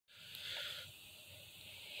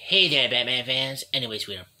Hey there, Batman fans. Anyways,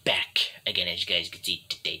 we are back again, as you guys can see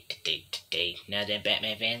today. Now then,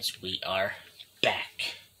 Batman fans, we are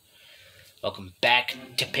back. Welcome back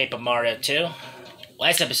to Paper Mario 2.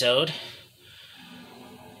 Last episode,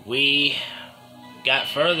 we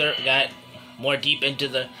got more deep into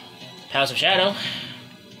the Palace of Shadow.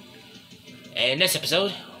 And in this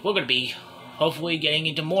episode, we're going to be hopefully getting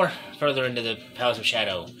into further into the Palace of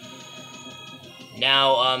Shadow.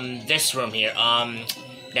 Now, this room here,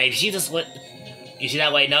 now you see you see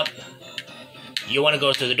that lighting up? You want to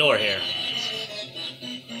go through the door here.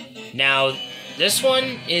 Now, this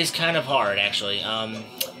one is kind of hard, actually.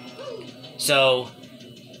 So,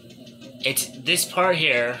 it's this part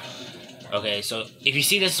here. Okay, so if you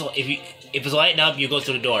see this, if it's lighting up, you go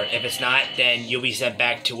through the door. If it's not, then you'll be sent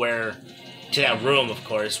back to that room, of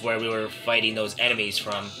course, where we were fighting those enemies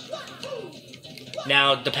from.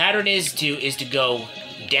 Now, the pattern is to go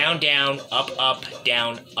down, down, up,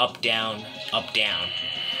 down, up, down, up, down.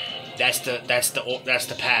 That's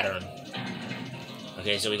the pattern.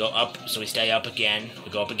 Okay, so we go up, so we stay up again.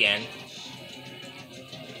 We go up again.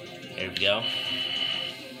 There we go.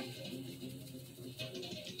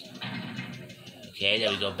 Okay,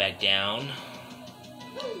 then we go back down.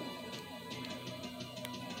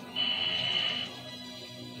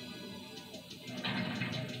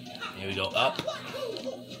 Here we go up.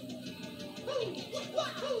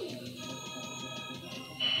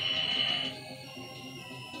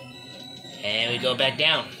 And we go back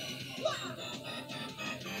down.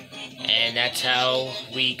 And that's how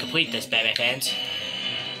we complete this, Batman fans.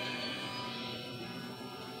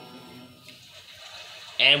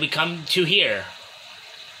 And we come to here.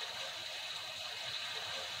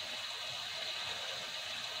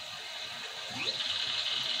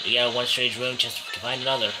 We got one strange room just to find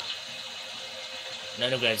another. An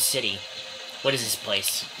underground city. What is this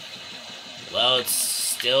place? Well, it's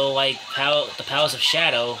still like the Palace of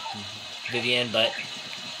Shadow, Vivian, but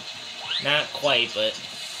not quite, but...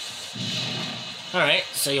 Alright,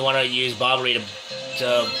 so you want to use Bobbery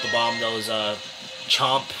to bomb those,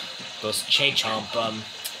 those chain chomp,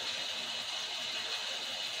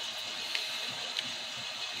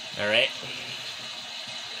 Alright.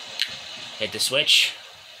 Hit the switch.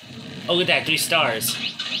 Oh, look at that, 3 stars.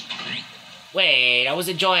 Wait, I was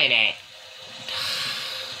enjoying it.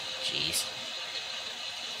 Jeez.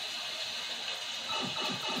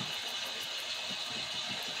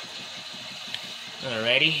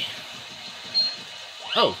 Alrighty.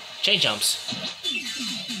 Oh, chain jumps.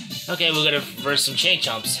 Okay, we're gonna reverse some chain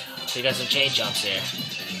jumps. We got some chain jumps here.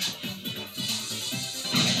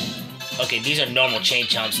 Okay, these are normal chain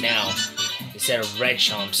jumps now, instead of red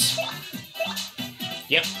jumps.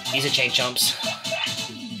 Yep, these are chain jumps.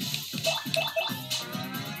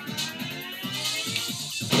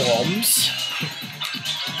 Bombs.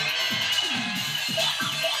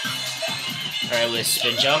 Alright, with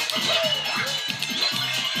spin jump.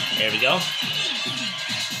 There we go.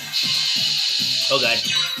 Oh god.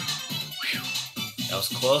 That was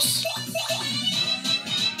close.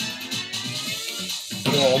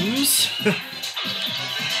 Bombs.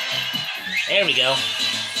 There we go.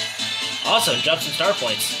 Awesome, drop some star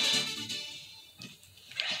points.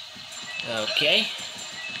 Okay.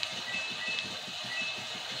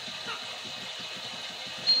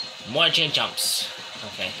 More chain jumps.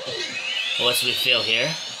 Okay. Well, let's refill here.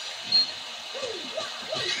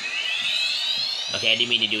 Okay, I didn't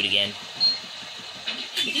mean to do it again.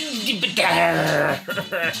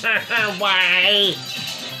 Why?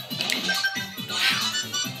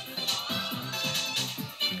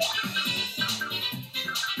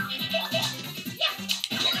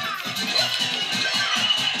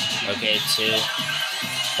 Okay, 2.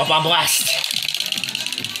 Bomb blast!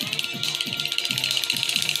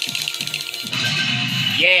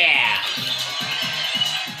 Yeah!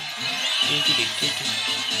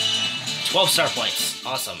 12 star points.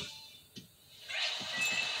 Awesome.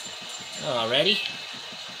 Alrighty.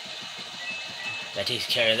 That takes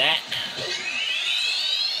care of that.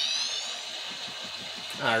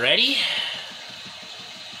 Alrighty.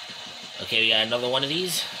 Okay, we got another one of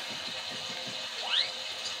these.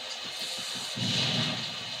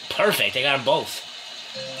 Perfect, I got them both.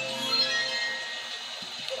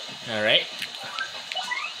 Alright.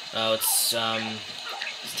 Oh,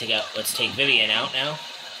 let's take Vivian out now.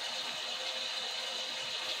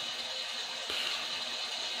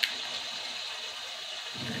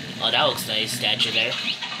 Oh, that looks nice, statue there.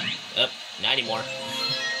 Oh, not anymore.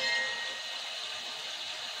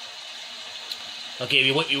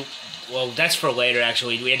 Okay, well, that's for later,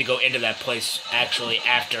 actually. We had to go into that place, actually,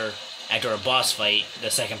 after a boss fight,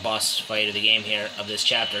 the second boss fight of the game here, of this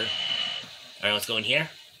chapter. Alright, let's go in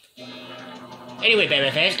here. Anyway,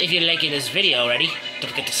 Batman fans, if you're liking this video already, don't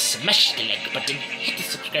forget to smash the like button, hit the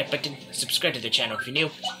subscribe button, subscribe to the channel if you're new,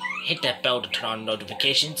 hit that bell to turn on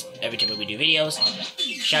notifications every time we do videos.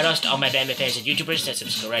 Shoutouts to all my Batman fans and YouTubers that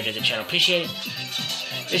subscribe to the channel, appreciate it.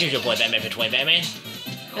 This is your boy Batman for Toy Batman.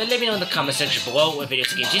 And let me know in the comment section below what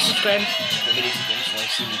videos and games you subscribe, what videos and games you want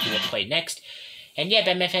to see me do and play next. And yeah,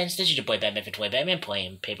 Batman fans, this is your boy Batman for Toy Batman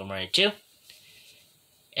playing Paper Mario 2.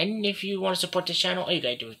 And if you want to support this channel, all you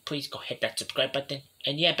gotta do is please go hit that subscribe button.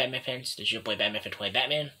 And yeah, Batman fans, this is your boy Batman for Toy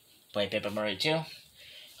Batman playing Paper Mario 2.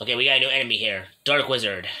 Okay, we got a new enemy here, Dark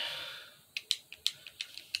Wizard.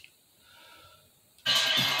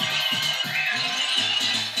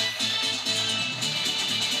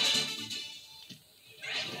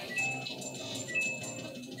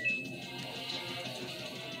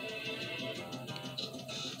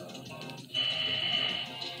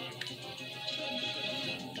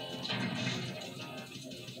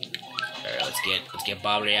 Let's get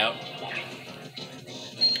Bobby out.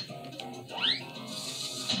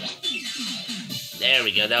 There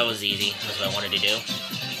we go, that was easy. That's what I wanted to do.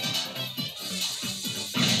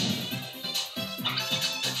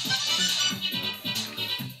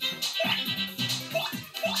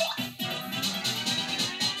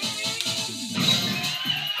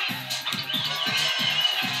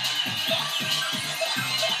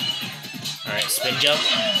 Alright, spin jump.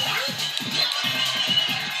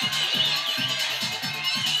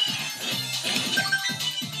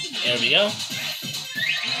 There we go.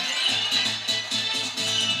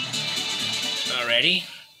 Alrighty.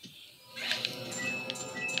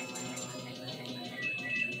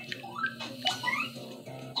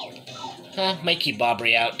 Might keep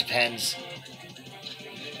Bobby out, depends.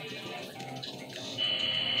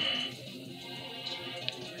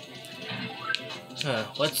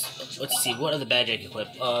 Let's see, what other badge I can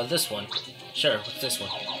equip? This one. Sure, what's this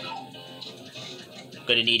one?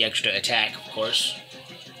 Gonna need extra attack, of course.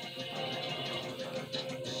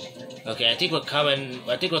 Okay, I think we're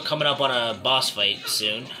coming up on a boss fight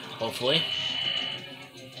soon, hopefully.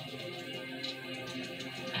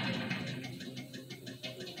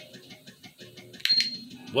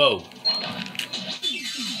 Whoa.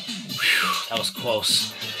 Whew, that was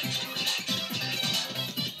close.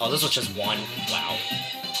 Oh, this was just one. Wow.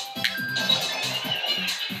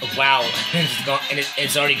 Wow, it's gone, and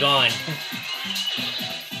it's already gone.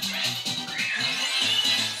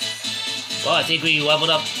 Well, I think we leveled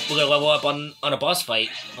up. We're gonna level up on a boss fight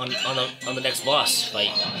on the next boss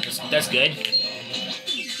fight. That's good.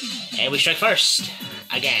 And we strike first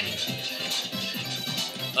again.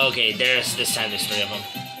 Okay, this time there's 3 of them.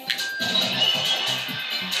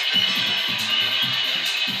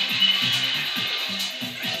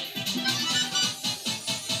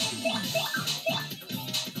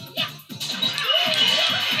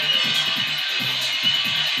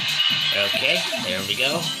 Okay, there we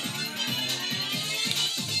go.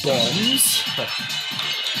 Bombs.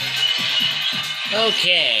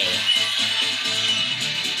 Okay.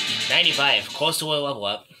 95, close to a level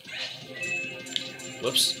up.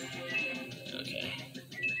 Whoops. Okay.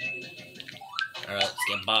 Alright,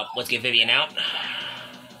 let's get Vivian out.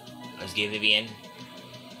 Let's get Vivian.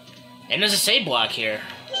 And there's a save block here.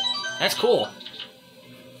 That's cool.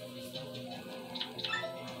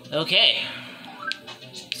 Okay.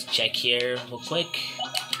 Let's check here real quick.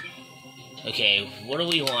 Okay, what do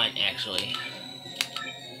we want, actually?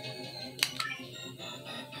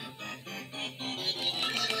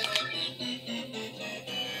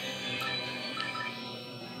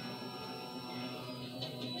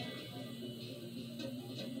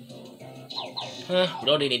 We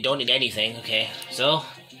don't need anything, okay. So,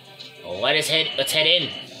 let's head in.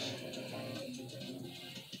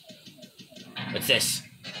 What's this?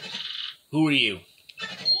 Who are you?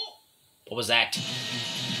 What was that?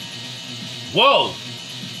 Whoa!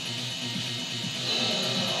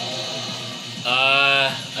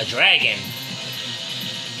 A dragon.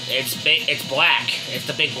 It's big. It's black. It's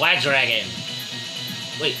the big black dragon.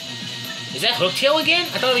 Wait, is that Hooktail again?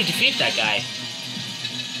 I thought we defeated that guy.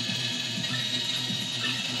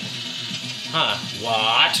 Huh?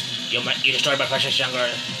 What? You destroyed my precious younger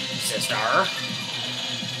sister?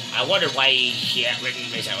 I wondered why he had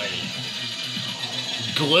written me so early.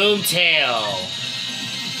 Gloomtail.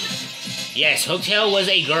 Yes, Hooktail was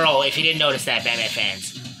a girl, if you didn't notice that, Batman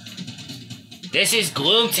fans. This is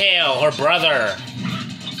Gloomtail, her brother.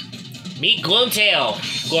 Meet Gloomtail.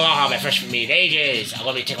 Oh, my fresh from me ages. I'll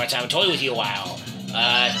let me take my time and toy with you a while.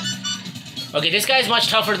 Okay, this guy's much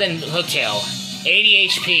tougher than Hooktail. 80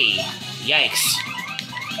 HP. Yikes.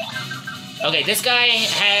 Okay, this guy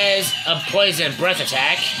has a poison breath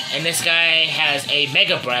attack, and this guy has a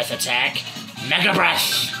mega breath attack. Mega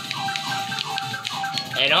breath!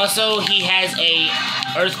 And also, he has a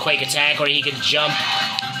earthquake attack where he can jump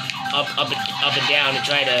up and down and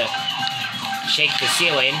try to shake the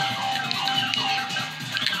ceiling.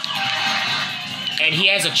 And he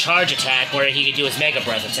has a charge attack where he can do his mega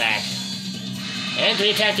breath attack. And 3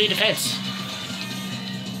 attack, 3 defense.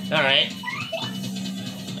 Alright.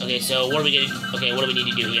 Okay, so what are we gonna... Okay, what do we need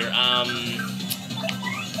to do here? Well,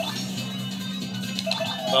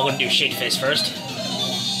 I'm gonna do Shake Fist first.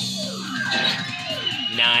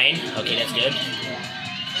 9. Okay, that's good.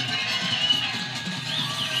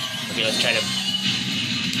 Okay, let's try to...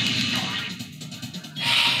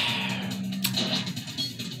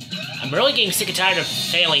 I'm really getting sick and tired of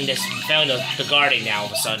failing the guarding now all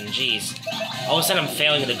of a sudden, jeez. All of a sudden I'm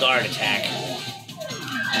failing the guard attack.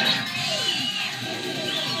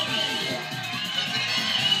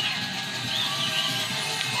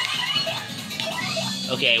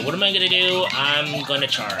 Okay, what am I gonna do? I'm gonna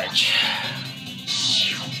charge.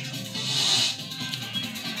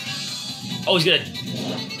 Oh, he's gonna...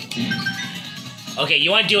 Okay,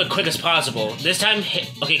 you want to do it quick as possible. This time,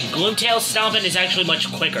 okay, Gloomtail stomping is actually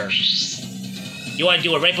much quicker. You want to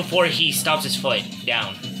do it right before he stomps his foot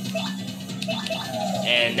down.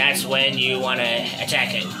 And that's when you want to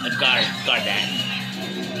attack it. Guard that.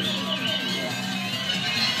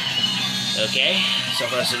 Okay, so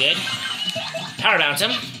far so good. Power bounce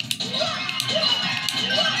him.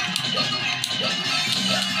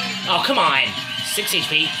 Oh, come on. 6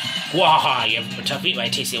 HP. Wahaha, you have a tough beat by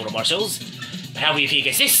tasty little morsels. But how will you feel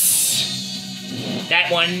against this?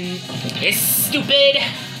 That one is stupid.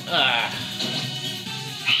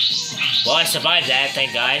 Well, I survived that,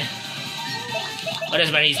 thank God. What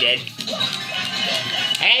doesn't matter, he's dead.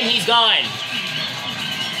 And he's gone.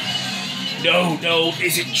 No,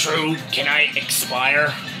 is it true? Can I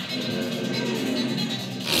expire?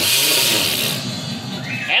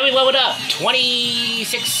 And we leveled up.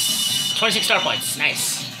 26 star points.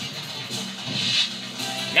 Nice.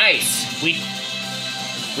 Nice. We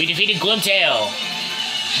defeated Gloomtail.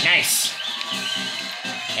 Nice.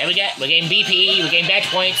 And we gained BP, we gained badge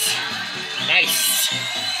points. Nice.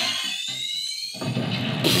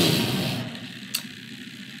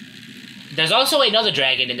 There's also another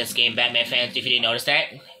dragon in this game, Batman fans, if you didn't notice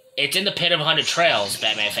that. It's in the Pit of 100 Trails,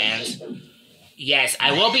 Batman fans. Yes,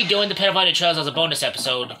 I will be doing the Pit of 100 Trails as a bonus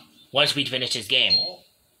episode once we finish this game.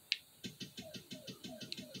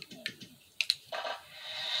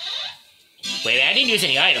 Wait, I didn't use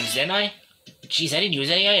any items, didn't I? Jeez, I didn't use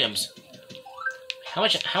any items. How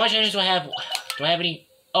much items do I have? Do I have any?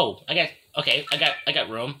 Oh, I got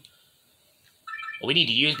room. Well, we need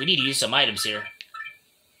to use some items here.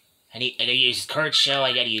 I gotta use Courage Shell,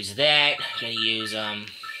 I gotta use that. I gotta use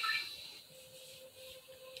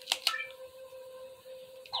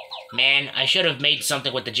Man, I should have made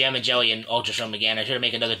something with the Gem and Jelly and Ultra Shroom again. I should have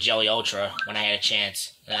made another Jelly Ultra when I had a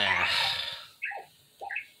chance.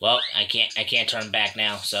 Well, I can't turn back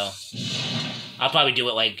now, so I'll probably do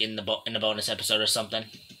it like in the bonus episode or something.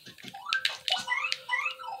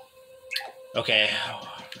 Okay.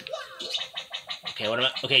 Okay, what am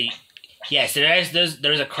I? Okay, yes,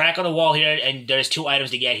 there's a crack on the wall here, and there's 2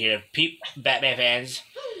 items to get here. Batman fans.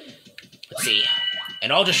 Let's see,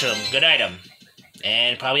 an Ultra Shroom, good item,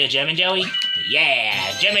 and probably a Gem and Jelly.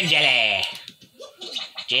 Yeah, Gem and Jelly.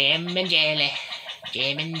 Gem and Jelly.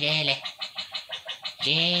 Gem and Jelly.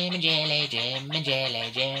 Gem and Jelly, Gem and Jelly,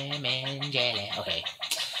 Gem and Jelly. Okay.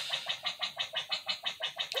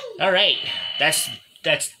 Alright. That's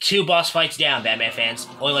 2 boss fights down, Batman fans.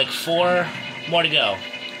 Only like 4 more to go.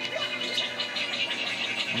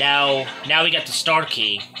 Now we got the star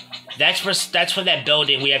key. That's for that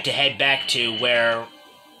building we have to head back to where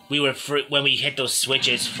we were when we hit those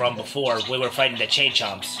switches from before. We were fighting the Chain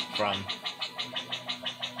Chomps from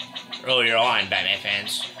earlier on, Batman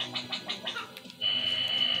fans.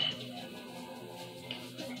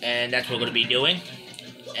 And that's what we're going to be doing.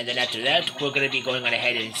 And then after that, we're going to be going on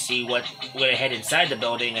ahead and see we're going to head inside the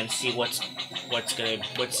building and see what's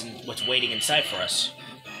waiting inside for us.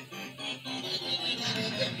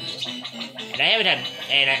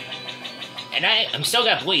 And I'm still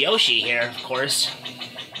got Blue Yoshi here, of course.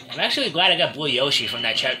 I'm actually glad I got Blue Yoshi from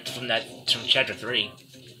chapter 3.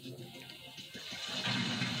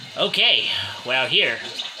 Okay, well here.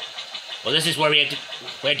 Well, this is where we have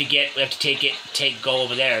to go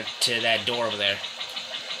over there to that door over there.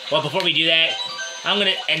 Well, before we do that, I'm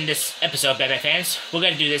gonna end this episode, Batman fans. We're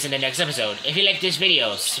gonna do this in the next episode. If you like this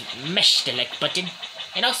video, smash the like button,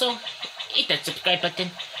 and also hit that subscribe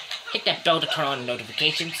button. Hit that bell to turn on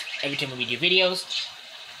notifications every time we do videos.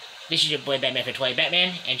 This is your boy Batman for Toy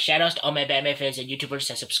Batman, and shoutouts to all my Batman fans and YouTubers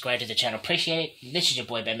that subscribe to the channel. Appreciate it. This is your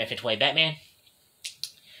boy Batman for Toy Batman.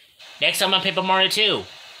 Next time on Paper Mario 2,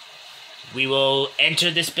 we will enter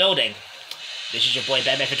this building. This is your boy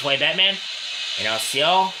Batman for Toy Batman, and I'll see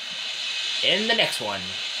y'all in the next one.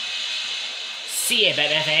 See ya,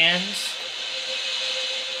 Batman fans.